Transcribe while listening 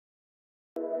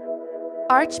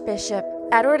Archbishop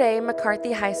Edward A.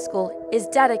 McCarthy High School is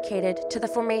dedicated to the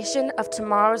formation of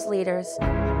tomorrow's leaders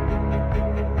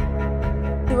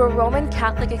through a Roman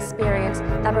Catholic experience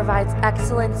that provides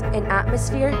excellence in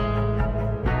atmosphere,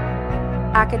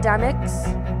 academics,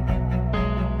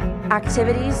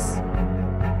 activities,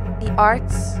 the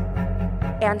arts,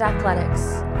 and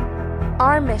athletics.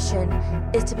 Our mission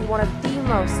is to be one of the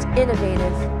most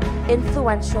innovative,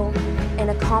 influential,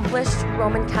 and accomplished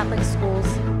Roman Catholic schools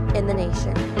in the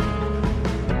nation.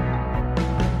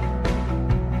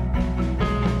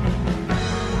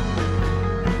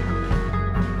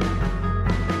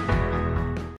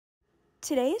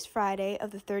 Today is Friday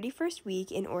of the 31st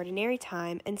week in Ordinary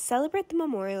Time and celebrate the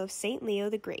memorial of St. Leo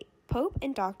the Great, Pope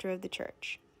and Doctor of the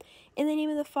Church. In the name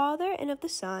of the Father, and of the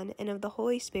Son, and of the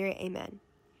Holy Spirit, Amen.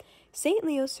 St.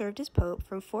 Leo served as Pope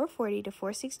from 440 to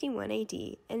 461 AD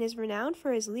and is renowned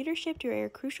for his leadership during a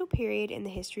crucial period in the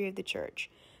history of the Church,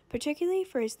 particularly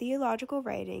for his theological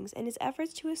writings and his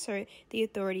efforts to assert the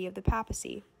authority of the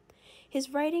papacy.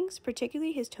 His writings,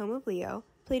 particularly his Tome of Leo,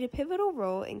 played a pivotal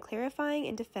role in clarifying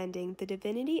and defending the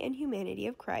divinity and humanity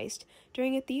of Christ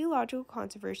during the theological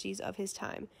controversies of his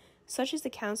time, such as the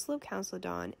Council of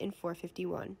Chalcedon in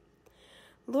 451.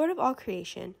 Lord of all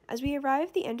creation, as we arrive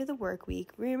at the end of the work week,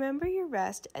 we remember your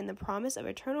rest and the promise of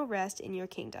eternal rest in your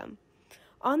kingdom.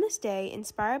 On this day,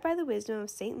 inspired by the wisdom of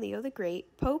St. Leo the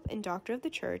Great, Pope and Doctor of the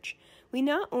Church, we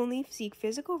not only seek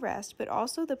physical rest, but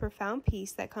also the profound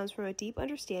peace that comes from a deep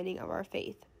understanding of our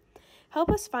faith. Help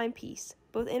us find peace,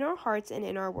 both in our hearts and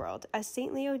in our world, as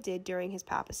St. Leo did during his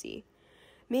papacy.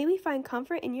 May we find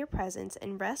comfort in your presence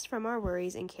and rest from our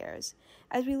worries and cares.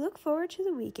 As we look forward to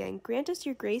the weekend, grant us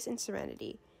your grace and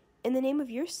serenity. In the name of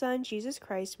your Son, Jesus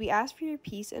Christ, we ask for your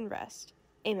peace and rest.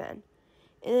 Amen.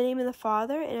 In the name of the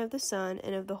Father, and of the Son,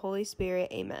 and of the Holy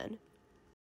Spirit. Amen.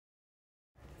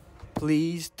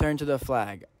 Please turn to the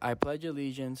flag. I pledge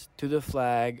allegiance to the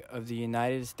flag of the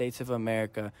United States of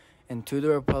America and to the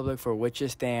republic for which it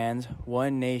stands,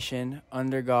 one nation,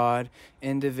 under God,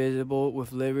 indivisible,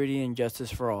 with liberty and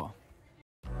justice for all.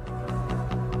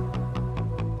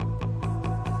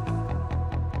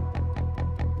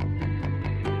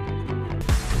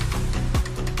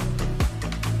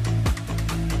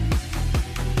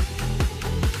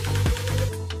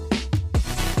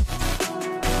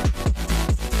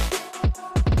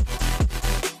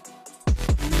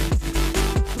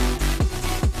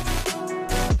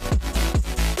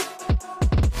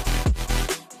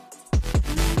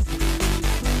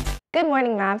 Good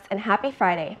morning, Mavs, and happy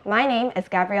Friday. My name is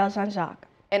Gabrielle Jean-Jacques.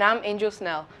 And I'm Angel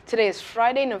Snell. Today is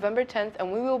Friday, November 10th,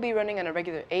 and we will be running on a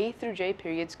regular A through J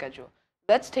period schedule.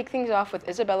 Let's take things off with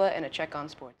Isabella and a check on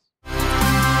sports.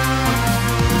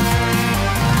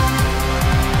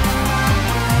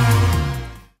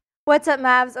 What's up,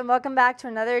 Mavs, and welcome back to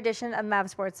another edition of Mav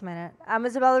Sports Minute. I'm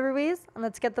Isabella Ruiz, and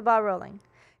let's get the ball rolling.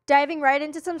 Diving right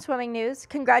into some swimming news,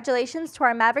 congratulations to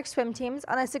our Maverick swim teams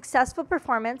on a successful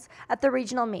performance at the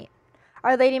regional meet.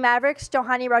 Our Lady Mavericks,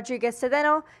 Johanny Rodriguez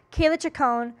Cedeno, Kayla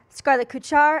Chacon, Scarlett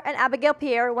Kuchar, and Abigail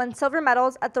Pierre won silver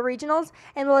medals at the regionals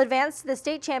and will advance to the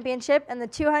state championship in the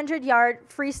 200-yard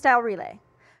freestyle relay.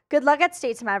 Good luck at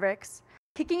States, Mavericks.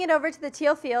 Kicking it over to the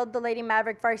teal field, the Lady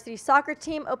Maverick varsity soccer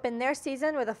team opened their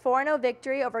season with a 4-0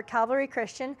 victory over Calvary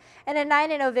Christian and a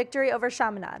 9-0 victory over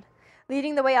Chaminade.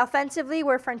 Leading the way offensively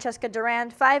were Francesca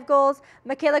Durand, 5 goals,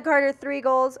 Michaela Carter, 3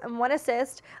 goals and 1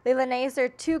 assist, Leila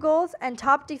Nazer, 2 goals, and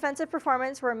top defensive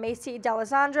performers were Macy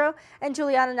D'Alessandro and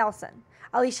Juliana Nelson.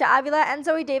 Alicia Avila and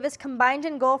Zoe Davis combined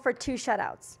in goal for 2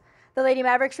 shutouts. The Lady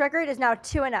Mavericks record is now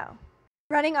 2-0.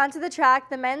 Running onto the track,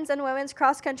 the men's and women's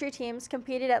cross-country teams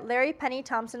competed at Larry Penny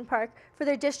Thompson Park for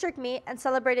their district meet and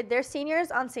celebrated their seniors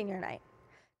on senior night.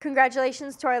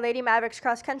 Congratulations to our Lady Mavericks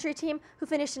cross-country team who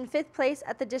finished in 5th place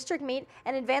at the district meet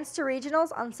and advanced to regionals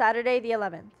on Saturday the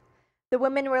 11th. The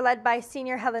women were led by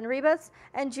senior Helen Ribas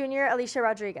and junior Alicia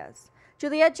Rodriguez.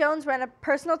 Juliette Jones ran a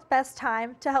personal best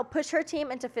time to help push her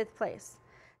team into 5th place.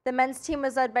 The men's team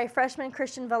was led by freshman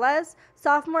Christian Velez,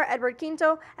 sophomore Edward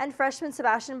Quinto, and freshman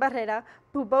Sebastian Barrera,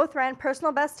 who both ran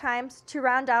personal best times to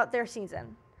round out their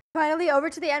season. Finally, over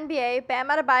to the NBA, Bam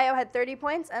Adebayo had 30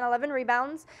 points and 11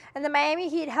 rebounds, and the Miami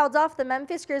Heat held off the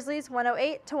Memphis Grizzlies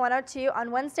 108-102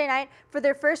 on Wednesday night for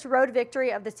their first road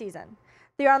victory of the season.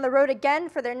 They are on the road again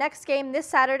for their next game this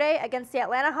Saturday against the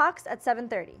Atlanta Hawks at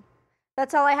 7:30.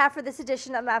 That's all I have for this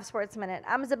edition of Mav Sports Minute.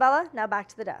 I'm Isabella, now back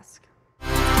to the desk.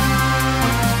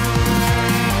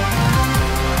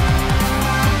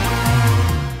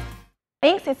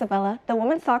 Thanks, Isabella. The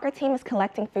women's soccer team is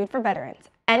collecting food for veterans.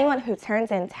 Anyone who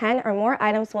turns in 10 or more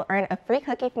items will earn a free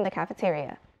cookie from the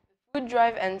cafeteria. Food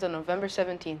drive ends on November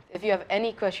 17th. If you have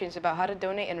any questions about how to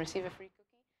donate and receive a free cookie,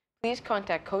 please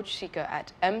contact Coach Sika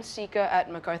at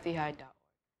msika@mccarthyhigh.org.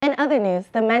 In other news,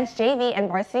 the men's JV and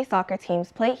varsity soccer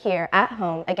teams play here at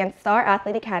home against Star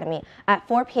Athlete Academy at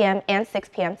 4 p.m. and 6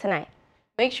 p.m. tonight.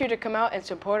 Make sure to come out and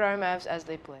support our Mavs as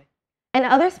they play. In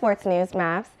other sports news,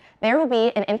 Mavs, there will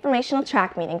be an informational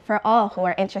track meeting for all who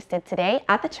are interested today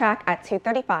at the track at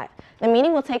 2:35. The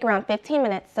meeting will take around 15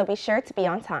 minutes, so be sure to be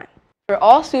on time. For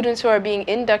all students who are being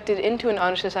inducted into an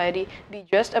honor society, be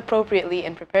dressed appropriately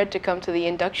and prepared to come to the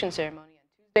induction ceremony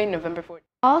on Tuesday, November 14th.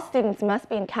 All students must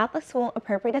be in Catholic school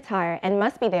appropriate attire and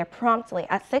must be there promptly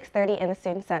at 6:30 in the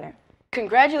Student Center.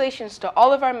 Congratulations to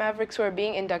all of our Mavericks who are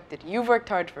being inducted. You've worked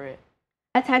hard for it.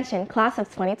 Attention, class of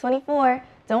 2024,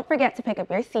 don't forget to pick up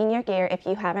your senior gear if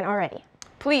you haven't already.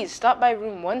 Please stop by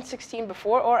room 116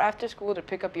 before or after school to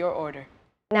pick up your order.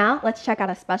 Now, let's check out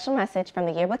a special message from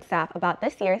the yearbook staff about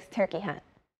this year's turkey hunt.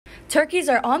 Turkeys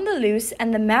are on the loose,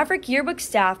 and the Maverick Yearbook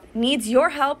staff needs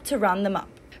your help to round them up.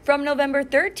 From November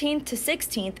 13th to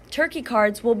 16th, turkey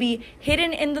cards will be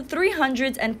hidden in the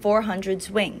 300s and 400s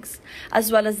wings,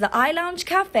 as well as the iLounge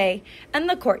Cafe and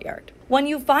the courtyard. When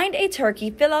you find a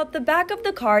turkey, fill out the back of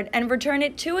the card and return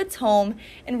it to its home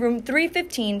in room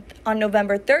 315 on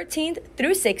November 13th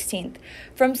through 16th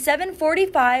from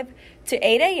 7:45 to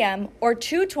 8 a.m. or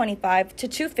 2:25 to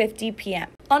 2:50 p.m.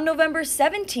 On November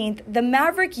 17th, the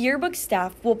Maverick Yearbook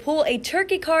staff will pull a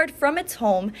turkey card from its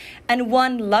home, and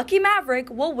one lucky Maverick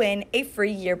will win a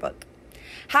free yearbook.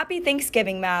 Happy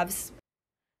Thanksgiving, Mavs!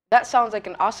 That sounds like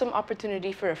an awesome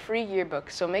opportunity for a free yearbook,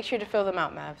 so make sure to fill them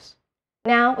out, Mavs.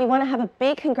 Now, we want to have a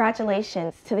big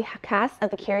congratulations to the cast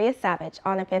of The Curious Savage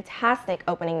on a fantastic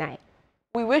opening night.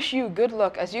 We wish you good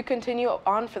luck as you continue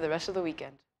on for the rest of the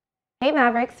weekend. Hey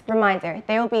Mavericks, reminder,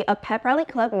 there will be a Pep Rally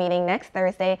Club meeting next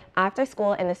Thursday after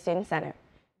school in the Student Center.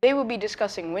 They will be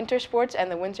discussing winter sports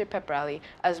and the Winter Pep Rally,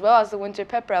 as well as the Winter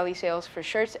Pep Rally sales for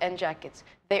shirts and jackets.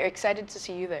 They are excited to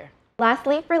see you there.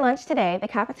 Lastly, for lunch today, the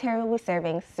cafeteria will be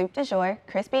serving soup du jour,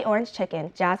 crispy orange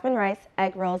chicken, jasmine rice,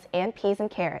 egg rolls, and peas and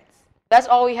carrots. That's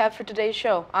all we have for today's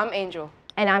show. I'm Angel.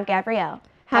 And I'm Gabrielle.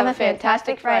 Have a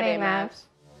fantastic Friday, Mavs.